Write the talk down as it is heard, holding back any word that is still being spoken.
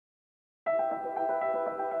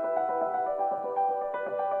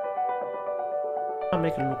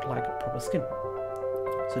make it look like proper skin.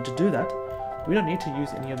 So to do that, we don't need to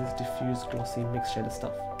use any of this diffuse, glossy, mixed shader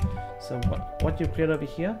stuff. So what you create over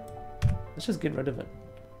here, let's just get rid of it.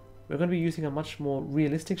 We're going to be using a much more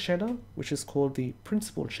realistic shader, which is called the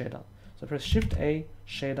principled shader. So press Shift A,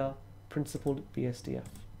 shader, principled BSDF.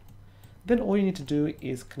 Then all you need to do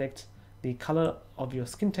is connect the color of your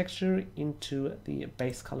skin texture into the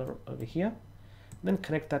base color over here. Then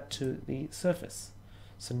connect that to the surface.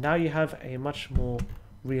 So now you have a much more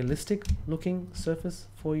realistic looking surface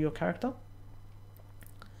for your character.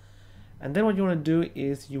 And then what you want to do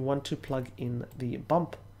is you want to plug in the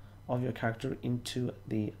bump of your character into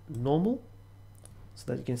the normal, so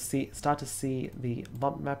that you can start to see the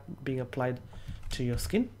bump map being applied to your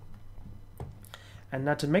skin. And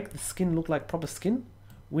now to make the skin look like proper skin,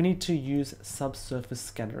 we need to use subsurface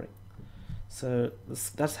scattering. So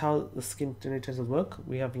that's how the skin generators work.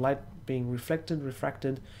 We have light being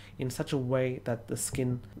refracted in such a way that the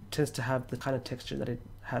skin tends to have the kind of texture that it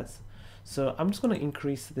has. So I'm just going to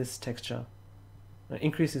increase this texture,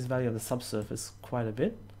 increase this value of the subsurface quite a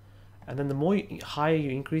bit. And then the more higher you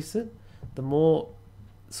increase it, the more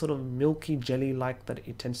sort of milky jelly-like that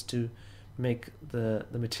it tends to make the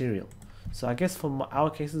material. So I guess for our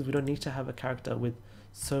cases, we don't need to have a character with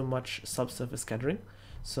so much subsurface scattering.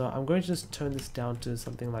 So I'm going to just turn this down to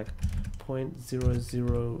something like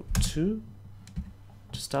 0.002 to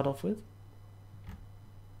start off with.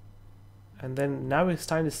 And then now we're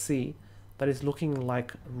starting to see that it's looking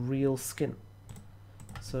like real skin.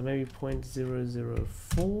 So maybe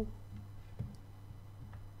 0.004.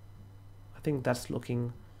 I think that's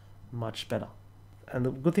looking much better. And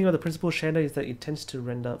the good thing about the principled shader is that it tends to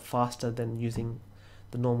render faster than using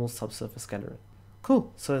the normal subsurface scattering.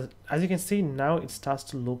 Cool. So as you can see, now it starts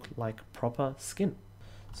to look like proper skin.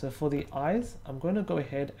 So for the eyes, I'm going to go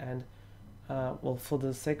ahead and well, for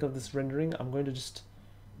the sake of this rendering, I'm going to just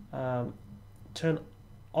turn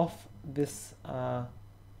off this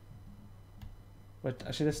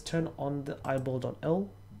let's turn on the eyeball.l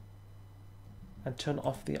and turn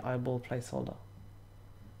off the eyeball placeholder.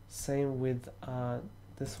 Same with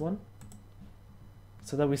this one,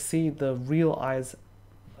 so that we see the real eyes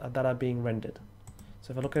that are being rendered.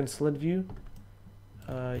 So if I look in solid view,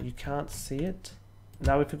 you can't see it.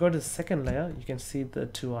 Now if you go to the second layer, you can see the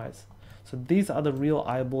two eyes. So these are the real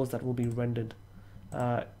eyeballs that will be rendered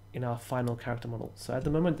in our final character model. So at the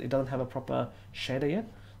moment it doesn't have a proper shader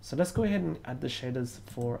yet. So let's go ahead and add the shaders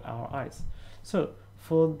for our eyes. So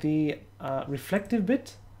for the reflective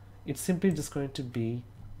bit, it's simply just going to be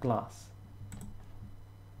glass.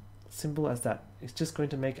 Simple as that. It's just going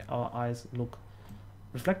to make our eyes look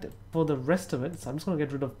reflective. For the rest of it, so I'm just going to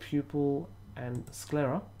get rid of pupil and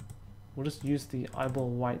sclera. We'll just use the eyeball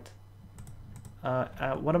white.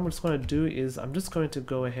 What I'm just going to do is I'm just going to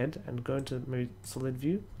go ahead and go into maybe solid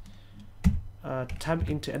view, tab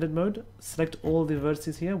into edit mode, select all the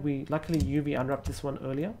vertices here. We luckily UV unwrapped this one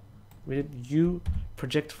earlier. We did U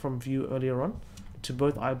project from view earlier on to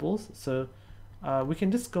both eyeballs. So we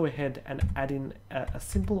can just go ahead and add in a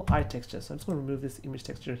simple eye texture. So I'm just going to remove this image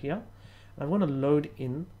texture here. And I'm going to load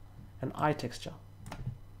in an eye texture.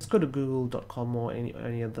 Let's go to google.com or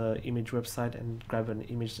any other image website and grab an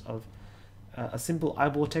image of a simple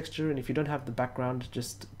eyeball texture. And if you don't have the background,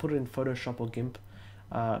 just put it in Photoshop or GIMP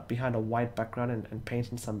behind a white background and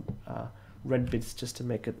paint in some red bits just to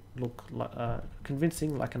make it look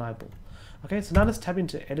convincing like an eyeball. Okay, so now let's tab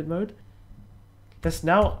into edit mode. Let's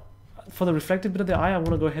now, for the reflective bit of the eye, I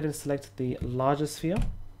want to go ahead and select the larger sphere.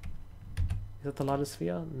 Is that the larger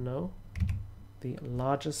sphere? No. The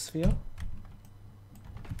larger sphere.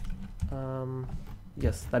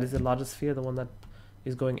 Yes, that is the larger sphere, the one that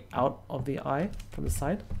is going out of the eye from the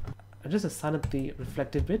side. I just assign it the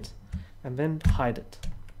reflective bit and then hide it.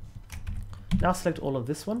 Now select all of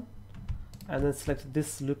this one and then select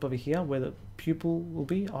this loop over here where the pupil will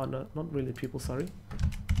be. Oh no, not really pupil, sorry.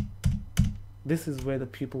 This is where the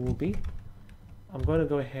pupil will be. I'm going to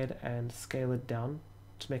go ahead and scale it down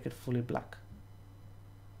to make it fully black.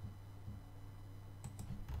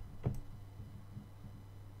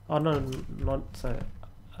 Oh no, not so.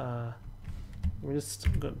 Let me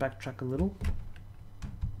just go backtrack a little.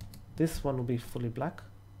 This one will be fully black,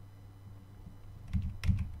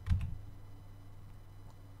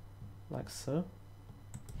 like so.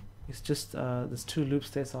 It's just there's two loops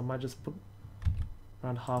there, so I might just put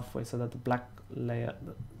around halfway so that the black layer,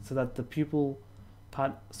 so that the pupil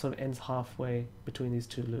part sort of ends halfway between these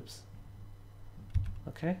two loops.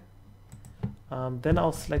 Okay. Then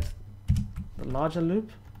I'll select the larger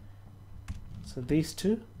loop. So these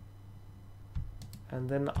two, and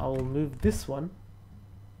then I'll move this one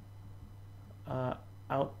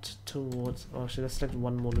out towards, or should I select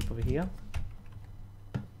one more loop over here?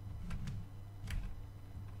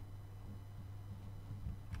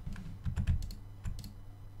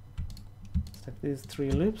 Select these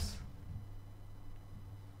 3 loops.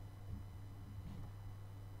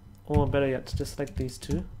 Or better yet, just select these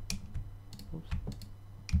 2. Oops.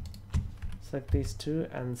 Select these 2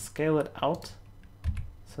 and scale it out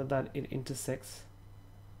so that it intersects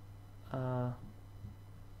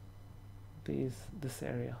this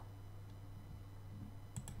area.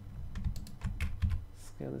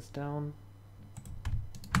 Scale this down,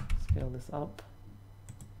 scale this up,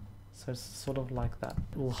 so it's sort of like that.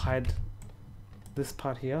 We'll hide this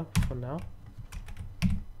part here for now.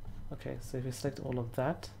 Okay, so if you select all of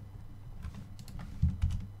that,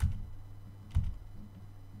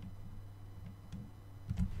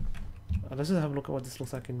 let's just have a look at what this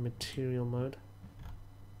looks like in material mode.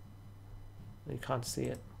 You can't see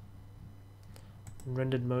it. In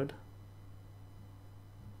rendered mode.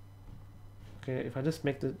 Okay, if I just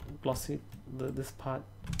make the glossy, this part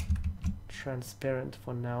transparent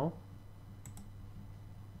for now,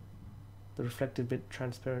 the reflected bit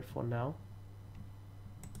transparent for now.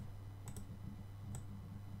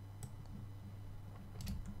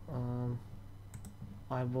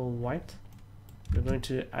 Eyeball white. We're going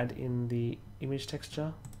to add in the image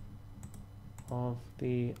texture of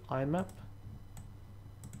the eye map.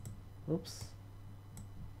 Oops.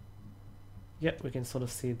 Yep, we can sort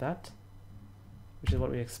of see that, which is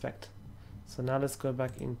what we expect. So now let's go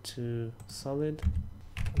back into solid.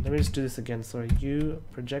 Let me just do this again. Sorry, U,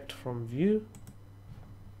 project from view.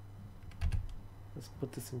 Let's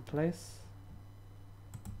put this in place.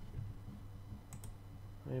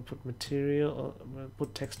 Let me put material, or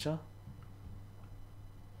put texture.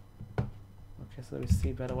 Okay, so we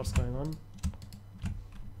see better what's going on.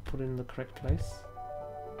 Put it in the correct place.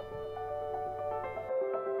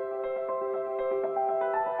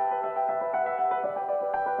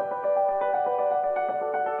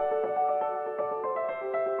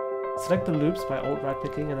 Select the loops by alt right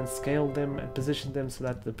clicking and then scale them and position them so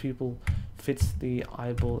that the pupil fits the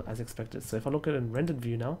eyeball as expected. So if I look at it in rendered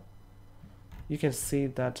view now, you can see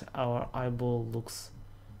that our eyeball looks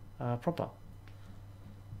proper.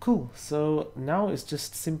 Cool, so now it's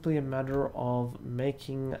just simply a matter of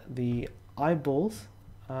making the eyeballs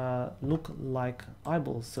look like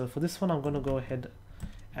eyeballs. So for this one, I'm going to go ahead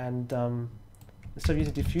and instead of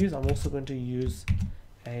using diffuse, I'm also going to use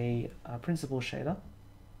a principal shader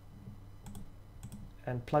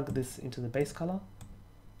and plug this into the base color,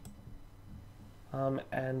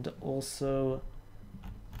 and also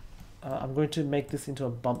I'm going to make this into a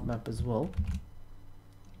bump map as well.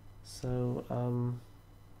 So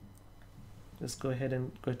let's go ahead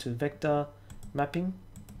and go to vector mapping,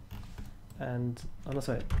 and oh no,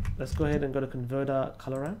 sorry, let's go ahead and go to converter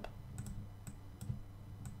color ramp,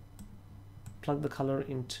 plug the color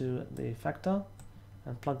into the factor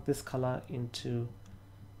and plug this color into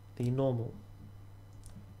the normal,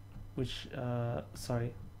 which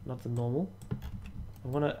sorry, not the normal.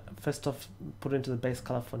 I'm gonna first off put it into the base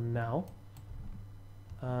color for now,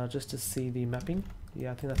 just to see the mapping.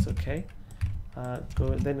 Yeah, I think that's okay.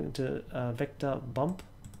 Go then into vector bump,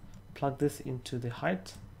 plug this into the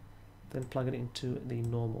height, then plug it into the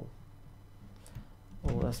normal.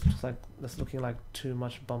 Oh, that's looking like too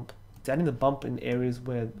much bump. It's adding the bump in areas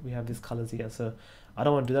where we have these colors here, so I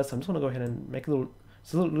don't want to do that. So I'm just going to go ahead and make a little.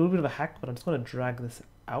 It's a little bit of a hack, but I'm just going to drag this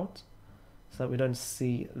out so that we don't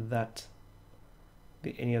see that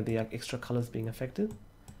any of the extra colors being affected,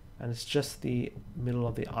 and it's just the middle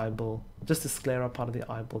of the eyeball, just the sclera part of the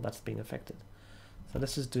eyeball that's being affected. So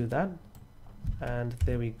let's just do that, and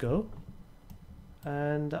there we go.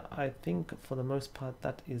 And I think for the most part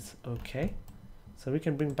that is okay. So we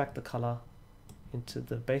can bring back the color into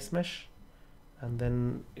the base mesh, and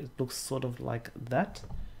then it looks sort of like that.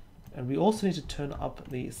 And we also need to turn up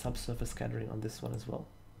the subsurface scattering on this one as well.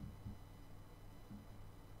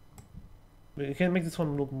 We can make this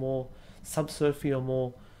one look more subsurfy or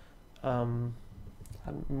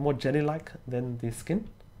more jelly-like than the skin.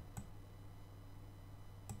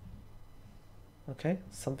 Okay,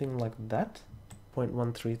 something like that.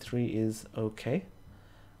 0.133 is okay.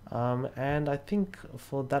 And I think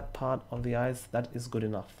for that part of the eyes, that is good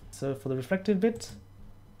enough. So for the reflective bit,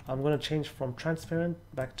 I'm going to change from transparent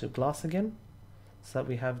back to glass again, so that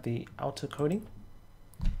we have the outer coating,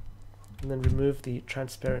 and then remove the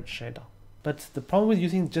transparent shader. But the problem with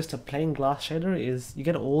using just a plain glass shader is you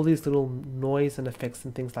get all these little noise and effects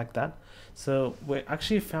and things like that. So we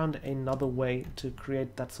actually found another way to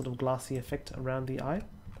create that sort of glassy effect around the eye,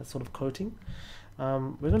 that sort of coating.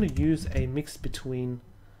 We're going to use a mix between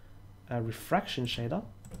a refraction shader,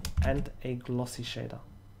 and a glossy shader.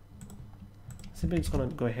 Simply just going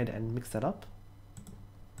to go ahead and mix that up.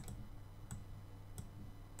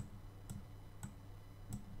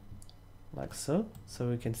 Like so. So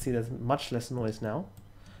we can see there's much less noise now.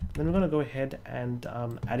 Then we're going to go ahead and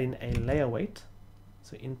add in a layer weight.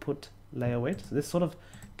 So input layer weight. So this sort of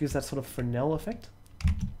gives that sort of Fresnel effect.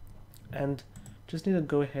 And just need to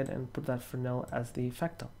go ahead and put that Fresnel as the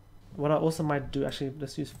factor. What I also might do, actually,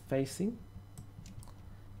 let's use facing.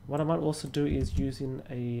 What I might also do is using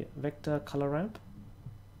a vector color ramp.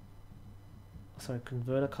 Sorry,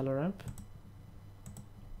 converter color ramp.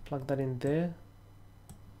 Plug that in there.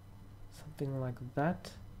 Something like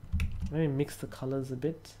that. Maybe mix the colors a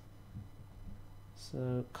bit.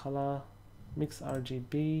 So color, mix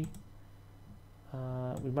RGB.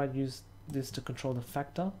 We might use this to control the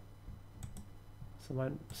factor. So I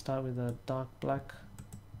might start with a dark black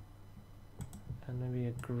and maybe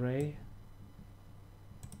a gray.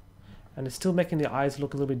 And it's still making the eyes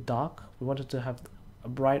look a little bit dark. We wanted to have a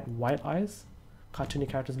bright white eyes. Cartoony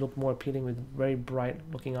characters look more appealing with very bright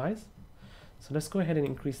looking eyes. So let's go ahead and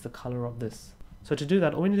increase the color of this. So to do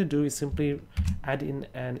that, all we need to do is simply add in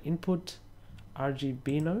an input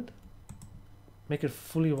RGB node, make it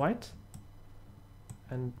fully white,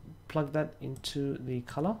 and plug that into the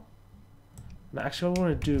color. Now actually what we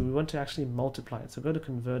want to do, we want to actually multiply it. So go to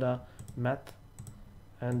converter, math,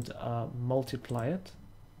 and multiply it.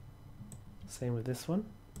 Same with this one.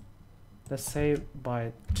 Let's say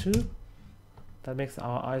by 2. That makes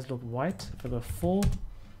our eyes look white. If I go 4,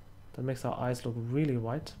 that makes our eyes look really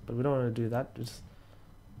white, but we don't want to do that. Just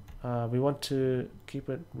we want to keep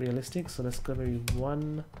it realistic, so let's go maybe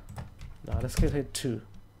 1. No, let's go to 2.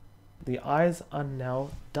 The eyes are now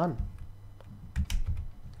done.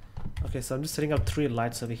 Okay, so I'm just setting up 3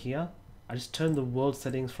 lights over here. I just turned the world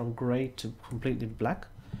settings from gray to completely black,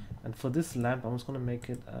 and for this lamp I'm just going to make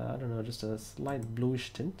it I don't know, just a slight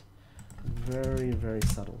bluish tint, very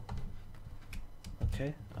subtle.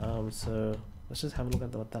 Okay, so let's just have a look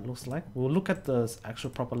at what that looks like. We'll look at the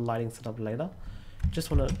actual proper lighting setup later. Just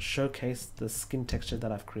want to showcase the skin texture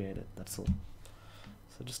that I've created, that's all.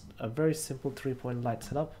 So just a very simple 3-point light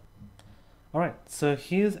setup. Alright, so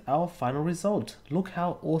here's our final result. Look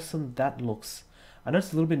how awesome that looks. I know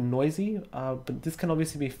it's a little bit noisy, but this can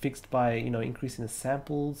obviously be fixed by, you know, increasing the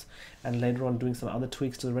samples and later on doing some other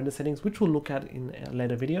tweaks to the render settings, which we'll look at in a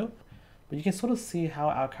later video. But you can sort of see how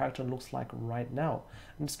our character looks like right now.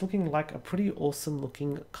 And it's looking like a pretty awesome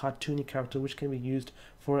looking cartoony character which can be used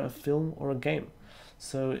for a film or a game.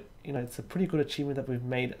 So, you know, it's a pretty good achievement that we've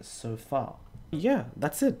made so far. Yeah,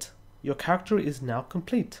 that's it. Your character is now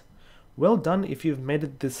complete. Well done if you've made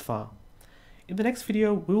it this far. In the next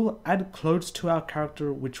video, we will add clothes to our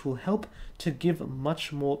character which will help to give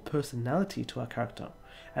much more personality to our character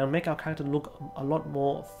and make our character look a lot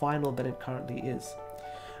more final than it currently is.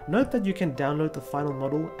 Note that you can download the final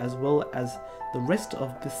model as well as the rest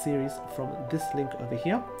of this series from this link over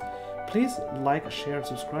here. Please like, share and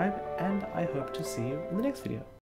subscribe, and I hope to see you in the next video.